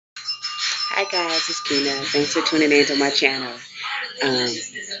Hi guys, it's Kina. Thanks for tuning in to my channel. Um,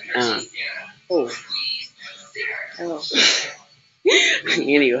 um, oh, oh.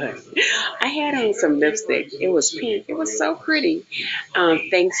 Anyway, I had on some lipstick. It was pink. It was so pretty.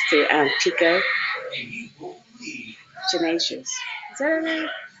 Thanks to Tika Janacious. Is that her name?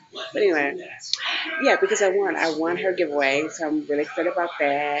 But anyway, yeah, because I won her giveaway, so I'm really excited about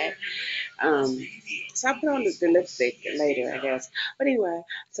that. Um, so I'll put on the lipstick later, I guess. But anyway,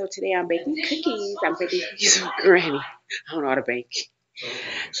 so today I'm baking cookies. I'm baking cookies with Granny. I don't know how to bake.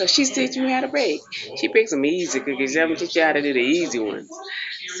 So she's teaching me how to bake. She bakes some easy cookies. I'm gonna teach you how to do the easy ones.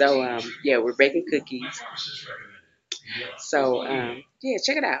 So yeah, we're baking cookies. So yeah,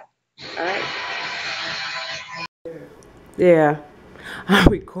 check it out. All right. Yeah, I'm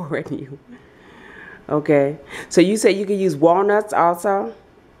recording you. Okay. So you said you can use walnuts also?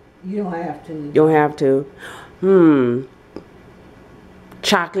 You don't have to. You don't have to.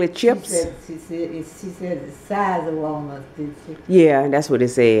 Chocolate chips? She said the size of walnuts, did she? Yeah, that's what it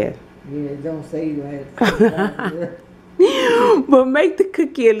said. Yeah, don't say you have to. But make the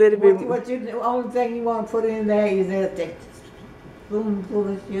cookie a little bit. The only thing you want to put in there is a spoonful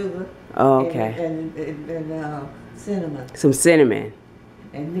of sugar. Oh, okay. And cinnamon. Some cinnamon.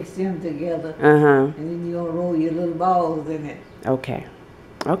 And mix them together. And then you're going to roll your little balls in it. Okay.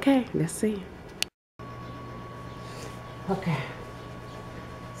 Okay, let's see. Okay.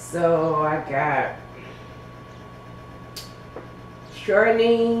 So I got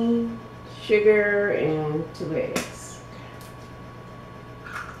shortening, sugar, and 2 eggs.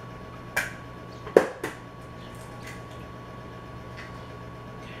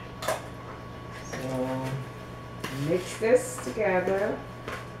 So mix this together.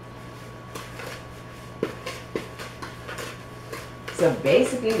 So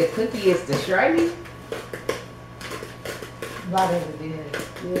basically the cookie is the shortening. A lot of it is.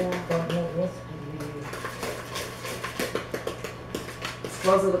 Yeah. Don't know what recipe it is. It's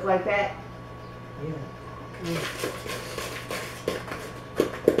supposed to look like that? Yeah.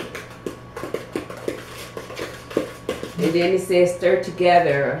 And then it says stir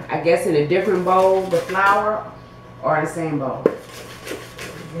together, I guess in a different bowl, the flour, or in the same bowl.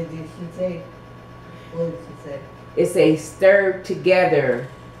 Did she say? What did she say? It says stir together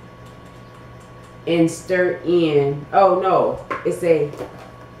and stir in. Oh no, it says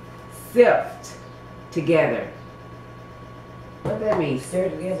sift together. What that means? Stir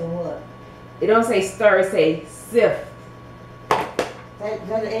together what? It don't say stir, it say sift.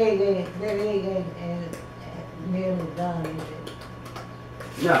 That egg and meal is done, is it?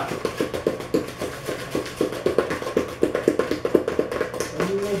 No. So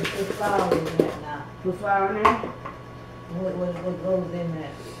you ready to put flour in that now? Put flour in there? What goes in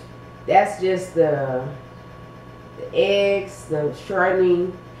that? That's just the eggs, the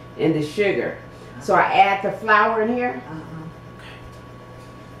shortening, and the sugar. So I add the flour in here.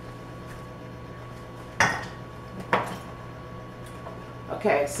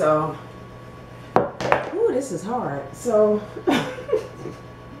 Okay, so, ooh, this is hard. So,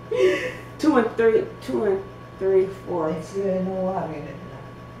 2 and 3/4. Make sure there's no water in it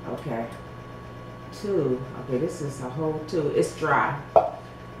now. Okay. 2. Okay, this is a whole 2. It's dry.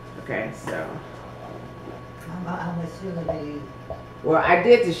 Okay, so. How much sugar do you use? Well, I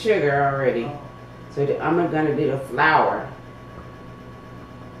did the sugar already. Oh. So I'm gonna do the flour.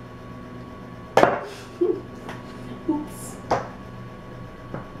 Oops.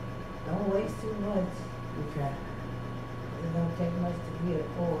 Don't waste too much. Okay. It don't take much to be a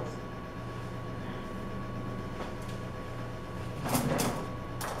course.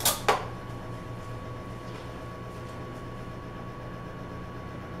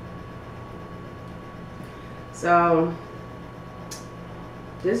 So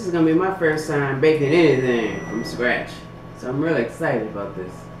this is gonna be my first time baking anything from scratch. So I'm really excited about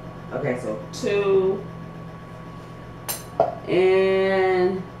this. Okay, so 2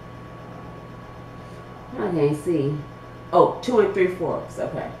 and I can't see. Oh, 2 3/4.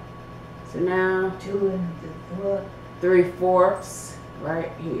 Okay. So now 2 and what? 3/4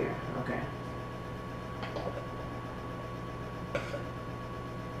 right here. Okay.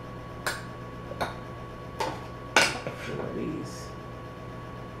 These.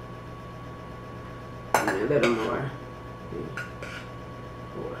 And a little more.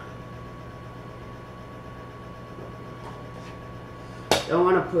 4. Don't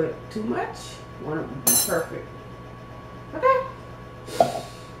want to put too much. Want to be perfect. Okay.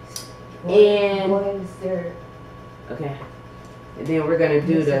 And okay. And then we're gonna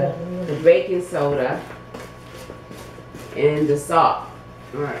do the baking soda and the salt.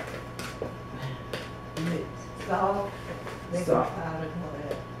 All right. Salt, baking Salt. powder, and all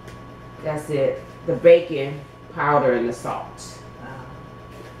that. That's it. The baking powder and the salt.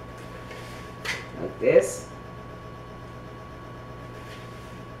 Like this.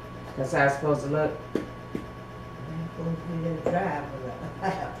 That's how it's supposed to look. It's supposed to be that dry,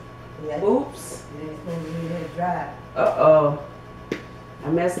 but yeah. Oops. It's supposed to be that dry. Uh-oh. I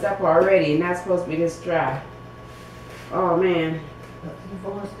messed up already. Not supposed to be this dry. Oh, man. But keep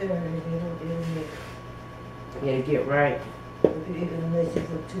on stirring, it'll mix. Yeah, get right. Unless you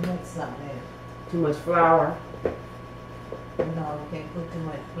put too much something in. Too much flour. No, you can't put too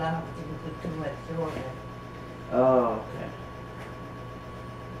much flour, but you can put too much sugar in. Oh, okay.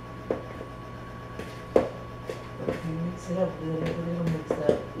 But if you mix it up good, it'll mix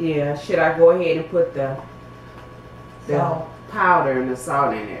up. Yeah, should I go ahead and put the Salt. powder and the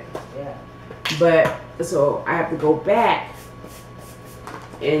salt in it? Yeah. But, so I have to go back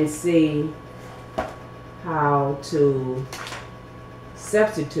and see how to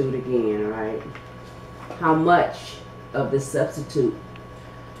substitute again, right? How much of the substitute.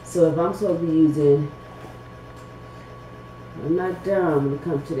 So if I'm supposed to be using, I'm not dumb when it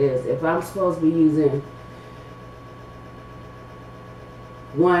comes to this. If I'm supposed to be using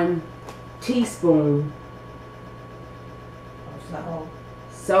 1 teaspoon Salt.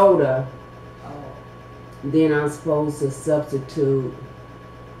 soda, Oh. then I'm supposed to substitute,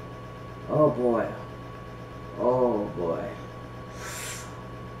 oh boy,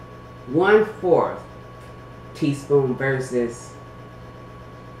 1/4 teaspoon versus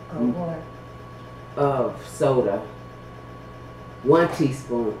What? of soda. 1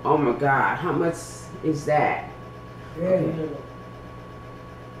 teaspoon. Oh my God, how much is that? Very Okay. little.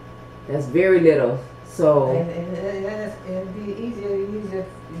 That's very little. So, It'd be easier to use your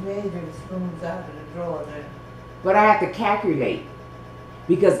measure the spoons out of the drawer then. but I have to calculate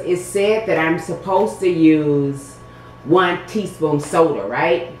because it said that I'm supposed to use 1 teaspoon soda,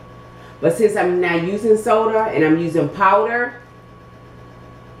 right? But since I'm not using soda and I'm using powder,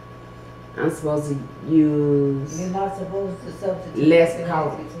 I'm supposed to use You're not supposed to substitute. less anything.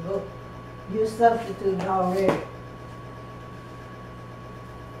 powder. You're substituting already.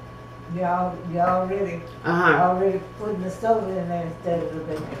 You're already already putting the soda in there instead of the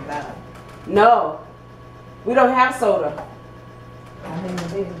baking powder. No, we don't have soda. I mean the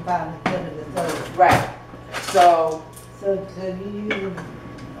baking powder instead of the soda. Right. So, So you use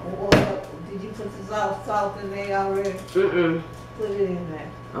oil. Did you put the salt in there already? mm-mm. Put it in there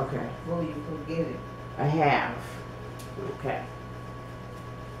Okay. before you forget it. I have. Okay.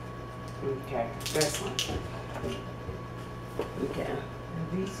 Okay. This one. Okay.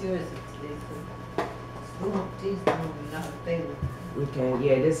 And be sure it's a teaspoon, not a table. Okay.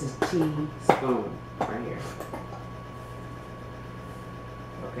 Yeah, this is teaspoon right here.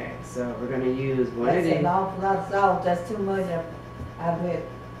 Okay. So we're gonna use one of That's these. an awful lot of salt. That's too much. I bet.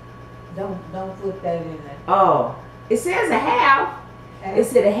 Don't put that in there. Oh, it says a half. And It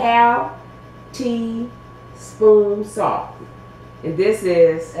said a half teaspoon salt, and this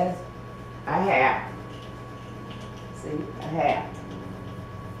is that's a half. See, a half.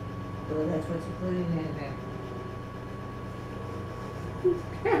 so that's what you put in there.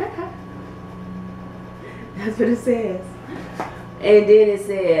 That's what it says. And then it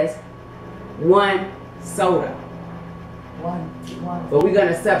says 1 soda. One. But we're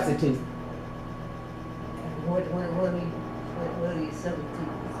gonna substitute. What do you substitute?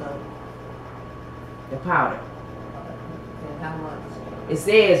 So, The powder. and how much? It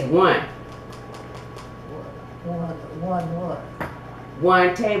says 1. One what?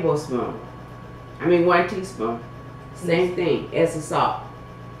 1 tablespoon. 1 teaspoon. Same thing as the salt.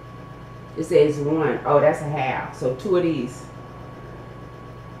 It says 1. Oh, that's a half. So 2 of these.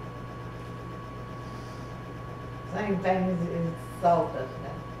 Same thing as salt, doesn't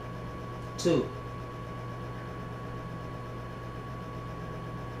it? 2.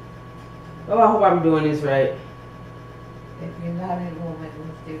 Oh, I hope I'm doing this right. If you're not in a woman,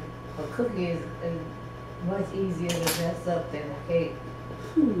 a cookie is much easier to mess up than a cake.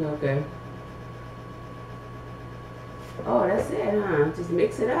 Okay. Oh, that's it, huh? Just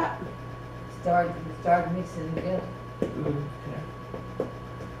mix it up. Start mixing together. Okay.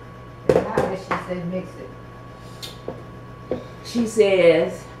 And how does she say mix it? She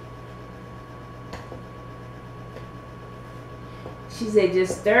says,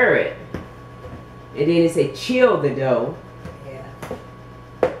 just stir it. And then it said chill the dough. Yeah.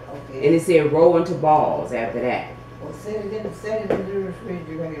 And Okay. it said roll into balls after that. Well, set it in the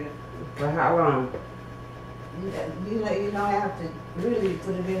refrigerator. For how long? You don't have to really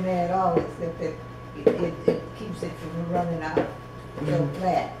put it in there at all, except that it keeps it from running out so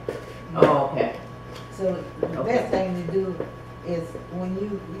flat. Oh, okay. So the Okay. best thing to do is when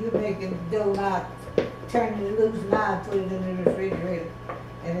you're making dough now, turning it loose now, put it in the refrigerator,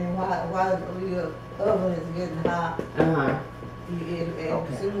 and then while your oven is getting hot,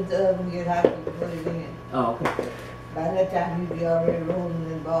 as soon as the oven gets hot, you put it in. Oh, okay. By that time, you be already rolling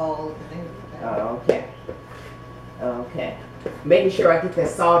in balls and everything. Oh, okay. Okay. Making sure I get that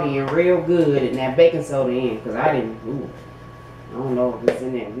salt in real good and that baking soda in, because I don't know if it's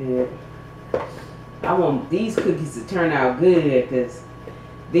in there good. I want these cookies to turn out good, because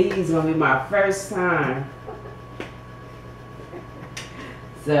these gonna be my first time.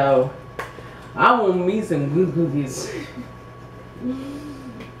 So I want me some good cookies.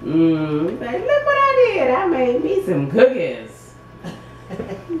 Like, look what I did. I made me some cookies. For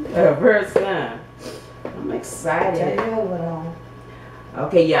the first time. I'm excited. Turn the oven on.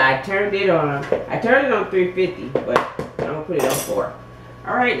 Okay, yeah, I turned it on. I turned it on 350, but I'm gonna put it on 4.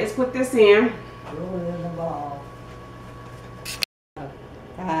 All right, let's put this in. Roll it in the ball.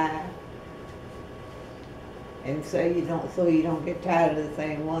 Tired. And so you don't get tired of the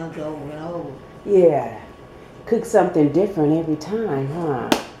same ones over and over. Yeah, cook something different every time, huh?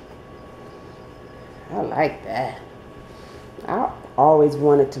 I like that. I always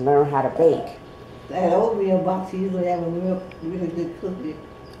wanted to learn how to bake. That oatmeal box usually have a really good cookie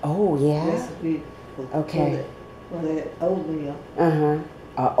Oh, yeah? recipe Okay. for the oatmeal.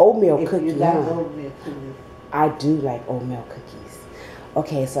 Oatmeal If cookie, you like huh? oatmeal cookies. I do like oatmeal cookies.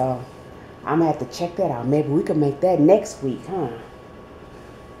 Okay, so I'm gonna have to check that out. Maybe we can make that next week, huh?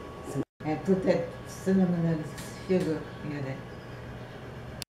 And put that cinnamon and sugar in it.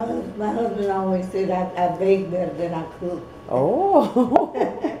 My husband always said I bake better than I cook. Oh.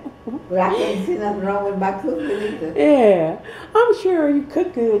 But I can't see nothing wrong with my cooking either. Yeah, I'm sure you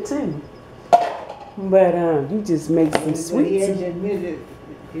cook good too. But you just make some But he sweets. had to admit it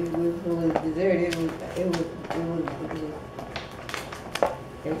was for dessert.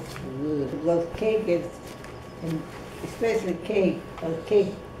 It's good. Because cake is, and especially cake, I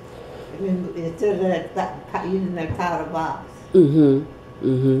mean, instead of using that powder box, Mm-hmm.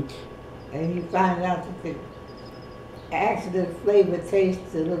 and you find out that actually the flavor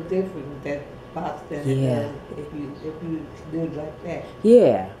tastes a little different with that box than it Yeah. does if you do it like that.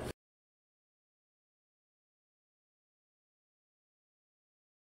 Yeah.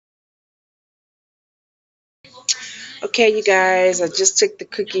 Okay, you guys, I just took the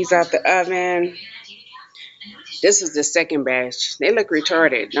cookies out the oven. This is the second batch. They look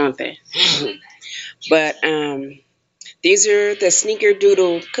retarded, don't they? But these are the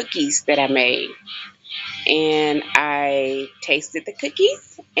sneakerdoodle cookies that I made. And I tasted the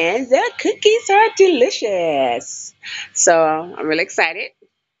cookies, and the cookies are delicious. So I'm really excited.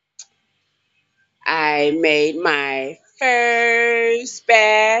 I made my first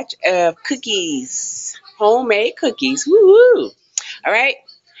batch of cookies, homemade cookies. Woo-hoo. All right.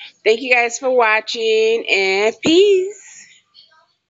 Thank you guys for watching, and peace.